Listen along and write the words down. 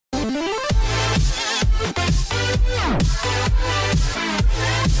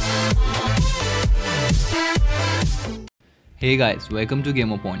Hey guys, welcome to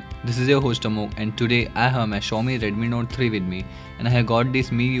Gamer Point. This is your host Amok, and today I have my Xiaomi Redmi Note 3 with me, and I have got this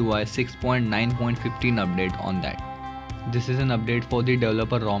Miui 6.9.15 update on that. This is an update for the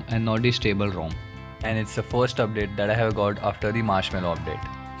developer ROM and not the stable ROM, and it's the first update that I have got after the Marshmallow update.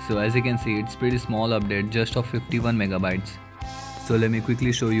 So as you can see, it's pretty small update, just of 51 megabytes. So let me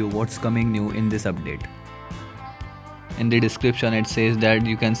quickly show you what's coming new in this update. In the description it says that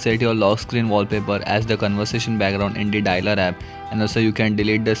you can set your lock screen wallpaper as the conversation background in the dialer app, and also you can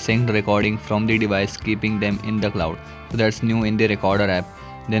delete the synced recording from the device, keeping them in the cloud. So that's new in the recorder app.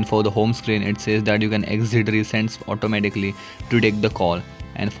 Then for the home screen it says that you can exit recents automatically to take the call,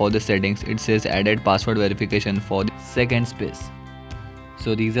 and for the settings it says added password verification for the second space.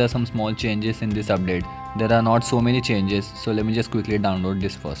 So these are some small changes in this update. There are not so many changes, so let me just quickly download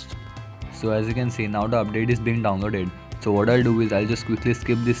this first. So as you can see, now the update is being downloaded. So what I'll do is I'll just quickly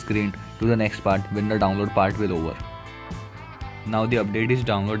skip this screen to the next part when the download part will over. Now the update is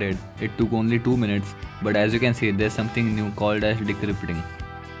downloaded. It took only 2 minutes, but as you can see there's something new called as decrypting.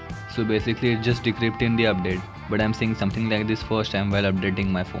 So basically it's just decrypting the update, but I'm seeing something like this first time while updating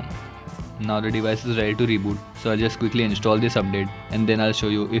my phone. Now the device is ready to reboot, so I'll just quickly install this update and then I'll show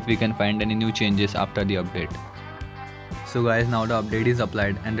you if we can find any new changes after the update. So guys, now the update is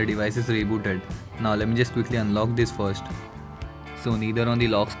applied and the device is rebooted. Now let me just quickly unlock this first. So neither on the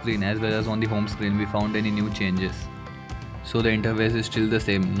lock screen as well as on the home screen we found any new changes. So the interface is still the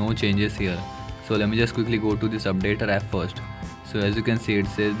same, no changes here. So let me just quickly go to this updater app first. So as you can see it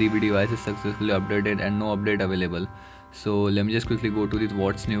says the device is successfully updated and no update available. So let me just quickly go to this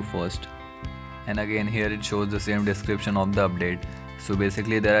what's new first. And again here it shows the same description of the update. So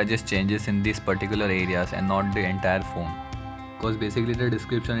basically there are just changes in these particular areas and not the entire phone. Because basically the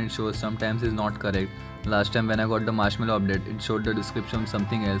description it shows sometimes is not correct. Last time when I got the Marshmallow update, it showed the description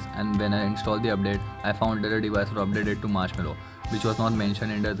something else, and when I installed the update, I found that the device was updated to Marshmallow, which was not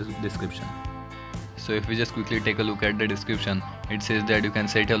mentioned in the description. So if we just quickly take a look at the description, it says that you can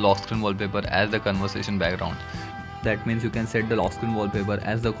set your lock screen wallpaper as the conversation background. That means you can set the lock screen wallpaper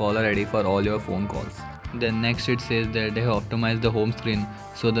as the caller ID for all your phone calls. Then next it says that they have optimized the home screen,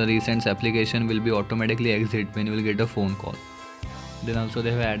 so the recents application will be automatically exit when you will get a phone call. Then also they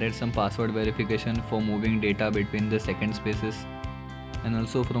have added some password verification for moving data between the second spaces. And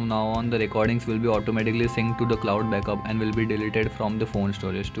also from now on the recordings will be automatically synced to the cloud backup and will be deleted from the phone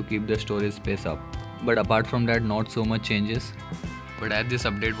storage to keep the storage space up. But apart from that, not so much changes. But as this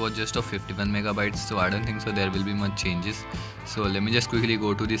update was just of 51 megabytes, so I don't think so there will be much changes. So let me just quickly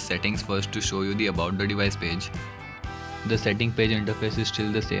go to the settings first to show you the about the device page. The setting page interface is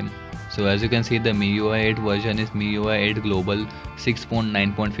still the same. So as you can see, the Miui 8 version is Miui 8 Global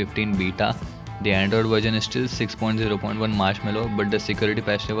 6.9.15 Beta. The Android version is still 6.0.1 Marshmallow, but the security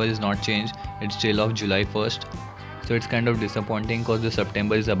patch level is not changed. It's still of July 1st. So it's kind of disappointing because the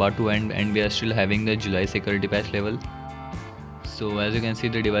September is about to end and we are still having the July security patch level. So as you can see,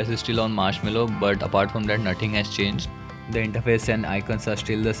 the device is still on Marshmallow, but apart from that nothing has changed. The interface and icons are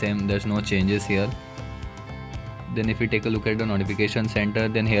still the same, there's no changes here. Then if we take a look at the notification center,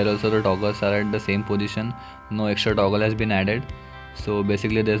 then here also the toggles are at the same position. No extra toggle has been added. So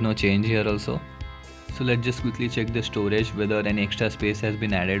basically there's no change here also. So let's just quickly check the storage, whether any extra space has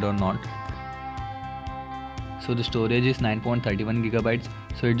been added or not. So the storage is 9.31 gigabytes.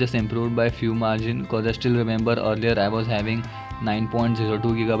 So it just improved by few margin, because I still remember earlier I was having 9.02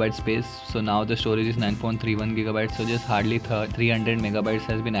 gigabyte space. So now the storage is 9.31 gigabytes. So just hardly 300 megabytes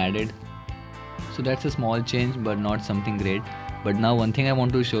has been added. So that's a small change, but not something great. But now one thing I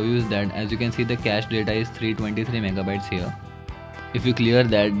want to show you is that as you can see the cache data is 323 megabytes here. If you clear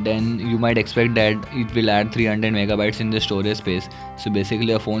that, then you might expect that it will add 300 megabytes in the storage space. So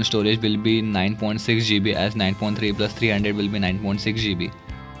basically a phone storage will be 9.6 GB as 9.3 plus 300 will be 9.6 GB.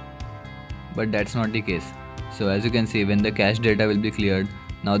 But that's not the case. So as you can see, when the cache data will be cleared,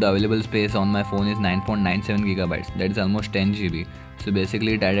 now the available space on my phone is 9.97 gigabytes. That is almost 10 GB. So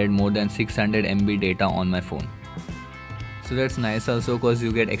basically it added more than 600 MB data on my phone. So that's nice also because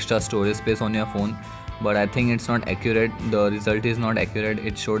you get extra storage space on your phone. But I think it's not accurate. The result is not accurate.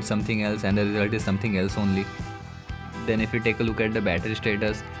 It showed something else and the result is something else only. Then if you take a look at the battery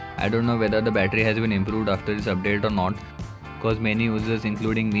status, I don't know whether the battery has been improved after this update or not. Because many users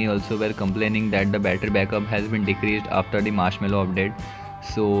including me also were complaining that the battery backup has been decreased after the Marshmallow update.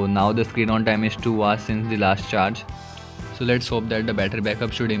 So now the screen on time is 2 hours since the last charge. So let's hope that the battery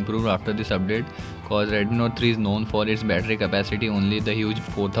backup should improve after this update, because Redmi Note 3 is known for its battery capacity, only the huge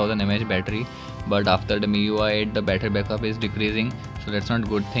 4000 mAh battery, but after the Miui 8 the battery backup is decreasing, so that's not a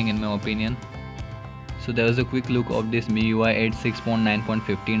good thing in my opinion. So there was a quick look of this Miui 8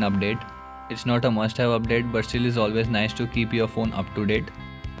 6.9.15 update. It's not a must-have update, but still is always nice to keep your phone up to date.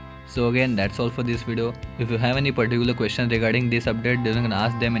 So again, that's all for this video. If you have any particular questions regarding this update, then you can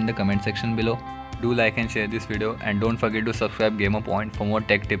ask them in the comment section below. Do like and share this video, and don't forget to subscribe Gamer Point for more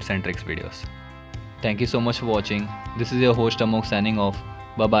tech tips and tricks videos. Thank you so much for watching. This is your host Amok signing off.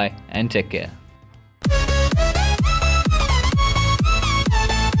 Bye bye and take care.